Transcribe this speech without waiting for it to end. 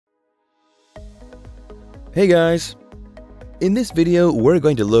Hey guys! In this video, we're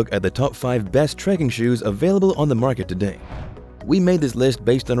going to look at the top 5 best trekking shoes available on the market today. We made this list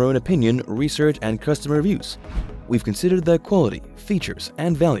based on our own opinion, research, and customer reviews. We've considered the quality, features,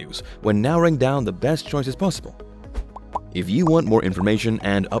 and values when narrowing down the best choices possible. If you want more information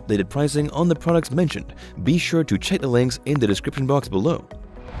and updated pricing on the products mentioned, be sure to check the links in the description box below.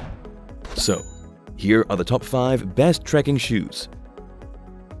 So, here are the top 5 best trekking shoes.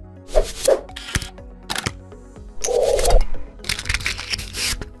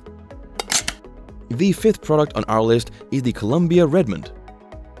 The 5th product on our list is the Columbia Redmond.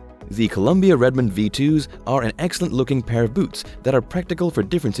 The Columbia Redmond V2s are an excellent-looking pair of boots that are practical for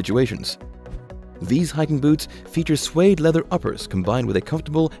different situations. These hiking boots feature suede leather uppers combined with a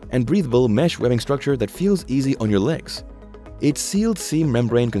comfortable and breathable mesh webbing structure that feels easy on your legs. Its sealed seam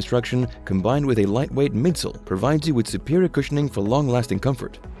membrane construction combined with a lightweight midsole provides you with superior cushioning for long-lasting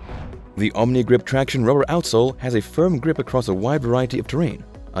comfort. The Omni-Grip traction rubber outsole has a firm grip across a wide variety of terrain,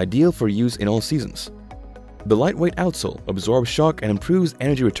 ideal for use in all seasons. The lightweight outsole absorbs shock and improves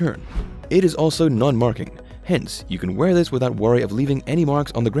energy return. It is also non-marking, hence you can wear this without worry of leaving any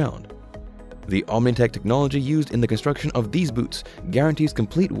marks on the ground. The Omnitech technology used in the construction of these boots guarantees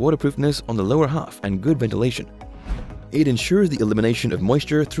complete waterproofness on the lower half and good ventilation. It ensures the elimination of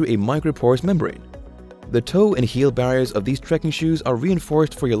moisture through a microporous membrane. The toe and heel barriers of these trekking shoes are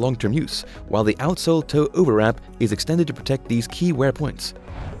reinforced for your long-term use, while the outsole toe overwrap is extended to protect these key wear points.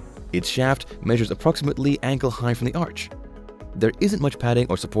 Its shaft measures approximately ankle high from the arch. There isn't much padding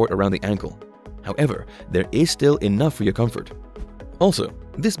or support around the ankle. However, there is still enough for your comfort. Also,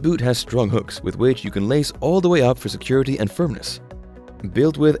 this boot has strong hooks with which you can lace all the way up for security and firmness.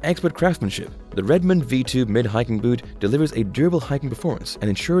 Built with expert craftsmanship, the Redmond V2 mid-hiking boot delivers a durable hiking performance and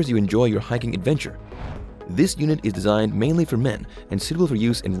ensures you enjoy your hiking adventure. This unit is designed mainly for men and suitable for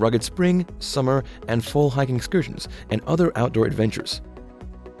use in rugged spring, summer, and fall hiking excursions and other outdoor adventures.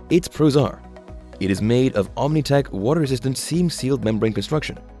 Its pros are: it is made of Omnitech water-resistant seam-sealed membrane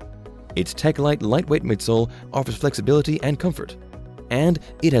construction. Its Tech-Lite lightweight midsole offers flexibility and comfort, and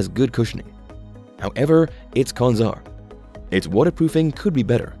it has good cushioning. However, its cons are: its waterproofing could be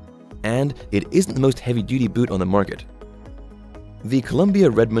better, and it isn't the most heavy-duty boot on the market. The Columbia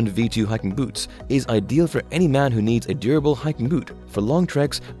Redmond V2 hiking boots is ideal for any man who needs a durable hiking boot for long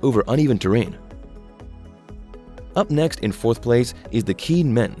treks over uneven terrain. Up next in 4th place is the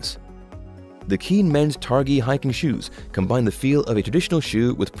Keen Men's. The Keen Men's Targhee hiking shoes combine the feel of a traditional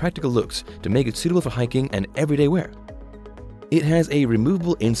shoe with practical looks to make it suitable for hiking and everyday wear. It has a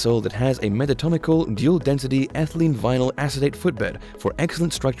removable insole that has a metatomical dual-density ethylene vinyl acetate footbed for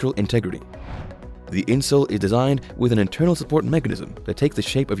excellent structural integrity. The insole is designed with an internal support mechanism that takes the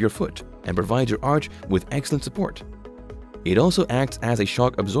shape of your foot and provides your arch with excellent support. It also acts as a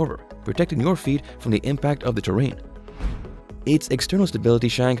shock absorber, protecting your feet from the impact of the terrain. Its external stability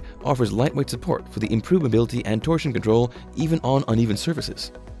shank offers lightweight support for the improved mobility and torsion control even on uneven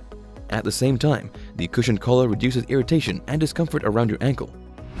surfaces. At the same time, the cushioned collar reduces irritation and discomfort around your ankle.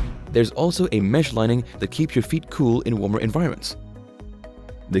 There's also a mesh lining that keeps your feet cool in warmer environments.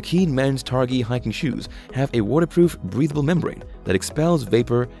 The Keen Men's Targhee hiking shoes have a waterproof, breathable membrane that expels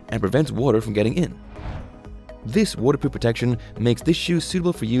vapor and prevents water from getting in. This waterproof protection makes this shoe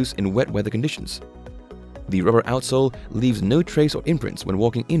suitable for use in wet weather conditions. The rubber outsole leaves no trace or imprints when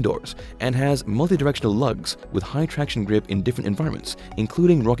walking indoors and has multi-directional lugs with high traction grip in different environments,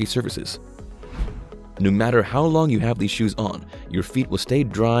 including rocky surfaces. No matter how long you have these shoes on, your feet will stay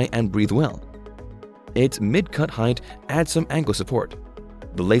dry and breathe well. Its mid-cut height adds some ankle support.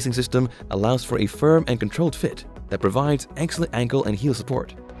 The lacing system allows for a firm and controlled fit that provides excellent ankle and heel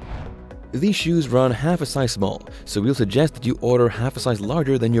support. These shoes run half a size small, so we'll suggest that you order half a size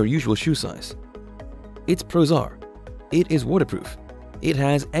larger than your usual shoe size. Its pros are: it is waterproof, it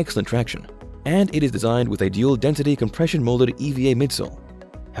has excellent traction, and it is designed with a dual-density compression-molded EVA midsole.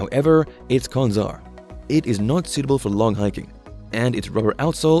 However, its cons are: it is not suitable for long hiking, and its rubber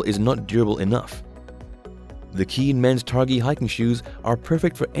outsole is not durable enough. The Keen Men's Targhee hiking shoes are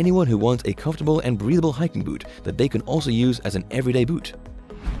perfect for anyone who wants a comfortable and breathable hiking boot that they can also use as an everyday boot.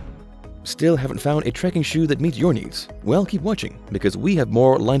 Still haven't found a trekking shoe that meets your needs? Well, keep watching, because we have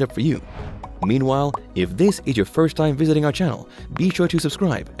more lined up for you. Meanwhile, if this is your first time visiting our channel, be sure to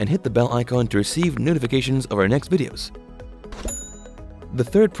subscribe and hit the bell icon to receive notifications of our next videos. The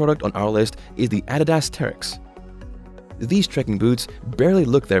 3rd product on our list is the Adidas Terrex. These trekking boots barely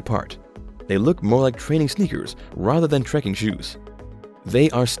look their part. They look more like training sneakers rather than trekking shoes. They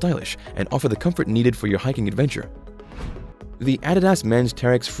are stylish and offer the comfort needed for your hiking adventure. The Adidas Men's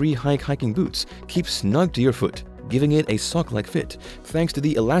Terrex Free Hike hiking boots keep snug to your foot, giving it a sock-like fit thanks to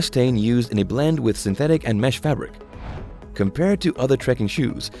the elastane used in a blend with synthetic and mesh fabric. Compared to other trekking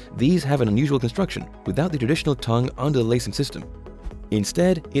shoes, these have an unusual construction without the traditional tongue under the lacing system.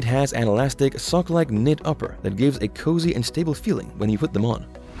 Instead, it has an elastic, sock-like knit upper that gives a cozy and stable feeling when you put them on.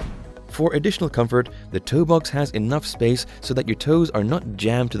 For additional comfort, the toe box has enough space so that your toes are not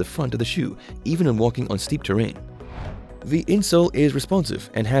jammed to the front of the shoe, even when walking on steep terrain. The insole is responsive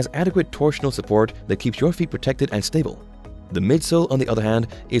and has adequate torsional support that keeps your feet protected and stable. The midsole, on the other hand,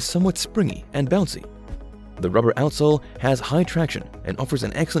 is somewhat springy and bouncy. The rubber outsole has high traction and offers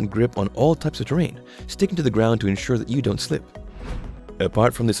an excellent grip on all types of terrain, sticking to the ground to ensure that you don't slip.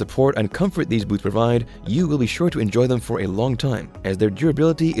 Apart from the support and comfort these boots provide, you will be sure to enjoy them for a long time, as their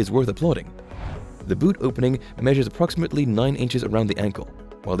durability is worth applauding. The boot opening measures approximately 9 inches around the ankle,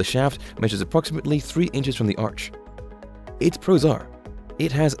 while the shaft measures approximately 3 inches from the arch. Its pros are: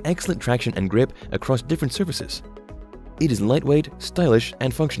 it has excellent traction and grip across different surfaces. It is lightweight, stylish,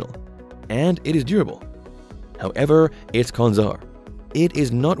 and functional. And it is durable. However, its cons are: it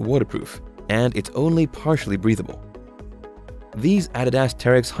is not waterproof, and it's only partially breathable. These Adidas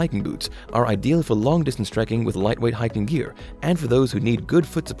Terrex hiking boots are ideal for long-distance trekking with lightweight hiking gear and for those who need good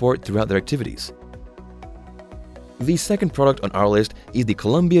foot support throughout their activities. The second product on our list is the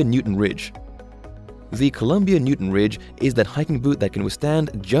Columbia Newton Ridge. The Columbia Newton Ridge is that hiking boot that can withstand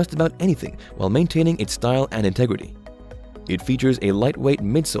just about anything while maintaining its style and integrity. It features a lightweight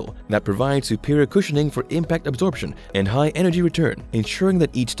midsole that provides superior cushioning for impact absorption and high energy return, ensuring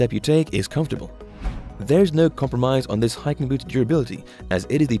that each step you take is comfortable. There's no compromise on this hiking boot's durability, as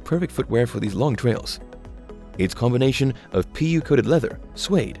it is the perfect footwear for these long trails. Its combination of PU-coated leather,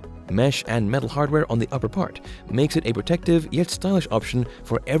 suede, mesh, and metal hardware on the upper part makes it a protective yet stylish option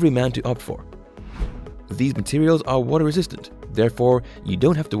for every man to opt for. These materials are water resistant, therefore you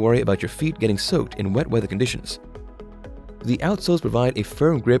don't have to worry about your feet getting soaked in wet weather conditions. The outsoles provide a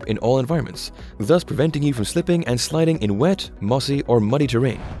firm grip in all environments, thus preventing you from slipping and sliding in wet, mossy, or muddy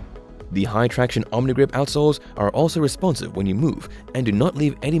terrain. The high-traction OmniGrip outsoles are also responsive when you move and do not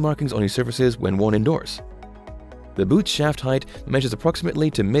leave any markings on your surfaces when worn indoors. The boot's shaft height measures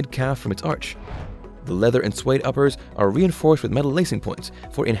approximately to mid-calf from its arch. The leather and suede uppers are reinforced with metal lacing points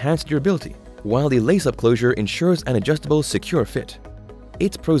for enhanced durability, while the lace-up closure ensures an adjustable, secure fit.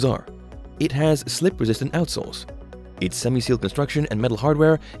 Its pros are: it has slip-resistant outsoles. Its semi-sealed construction and metal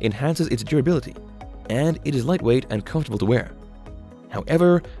hardware enhances its durability, and it is lightweight and comfortable to wear.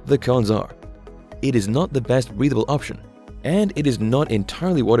 However, the cons are: it is not the best breathable option, and it is not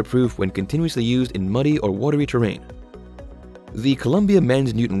entirely waterproof when continuously used in muddy or watery terrain. The Columbia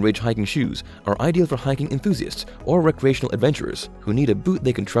Men's Newton Ridge hiking shoes are ideal for hiking enthusiasts or recreational adventurers who need a boot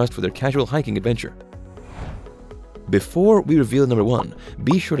they can trust for their casual hiking adventure. Before we reveal number 1,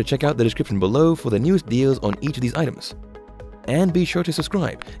 be sure to check out the description below for the newest deals on each of these items. And be sure to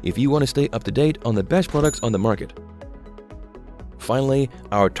subscribe if you want to stay up to date on the best products on the market. Finally,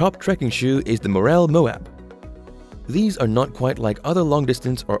 our top trekking shoe is the Morel Moab. These are not quite like other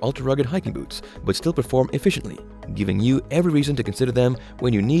long-distance or ultra-rugged hiking boots, but still perform efficiently, giving you every reason to consider them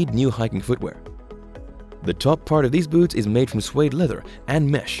when you need new hiking footwear. The top part of these boots is made from suede leather and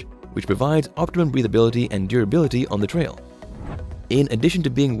mesh, which provides optimum breathability and durability on the trail. In addition to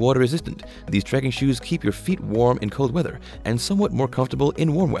being water-resistant, these trekking shoes keep your feet warm in cold weather and somewhat more comfortable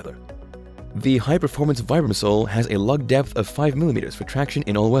in warm weather. The high-performance Vibram sole has a lug depth of 5 mm for traction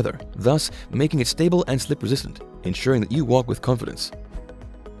in all weather, thus making it stable and slip-resistant, ensuring that you walk with confidence.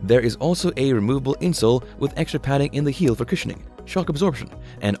 There is also a removable insole with extra padding in the heel for cushioning, shock absorption,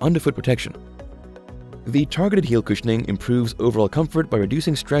 and underfoot protection. The targeted heel cushioning improves overall comfort by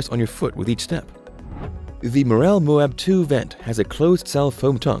reducing stress on your foot with each step. The Morel Moab 2 vent has a closed-cell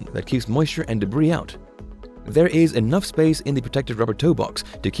foam tongue that keeps moisture and debris out. There is enough space in the protected rubber toe box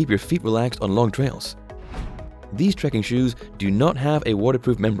to keep your feet relaxed on long trails. These trekking shoes do not have a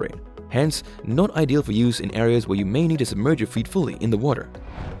waterproof membrane, hence not ideal for use in areas where you may need to submerge your feet fully in the water.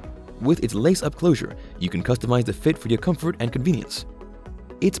 With its lace-up closure, you can customize the fit for your comfort and convenience.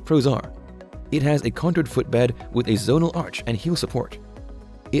 Its pros are: it has a contoured footbed with a zonal arch and heel support.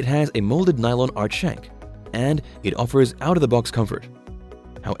 It has a molded nylon arch shank, and it offers out-of-the-box comfort.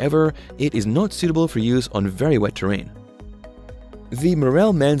 However, it is not suitable for use on very wet terrain. The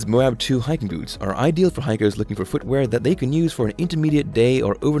Morel Men's Moab 2 hiking boots are ideal for hikers looking for footwear that they can use for an intermediate day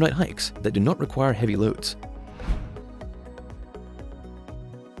or overnight hikes that do not require heavy loads.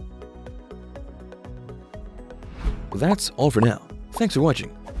 That's all for now. Thanks for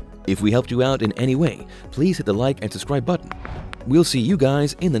watching. If we helped you out in any way, please hit the like and subscribe button. We'll see you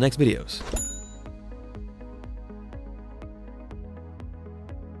guys in the next videos.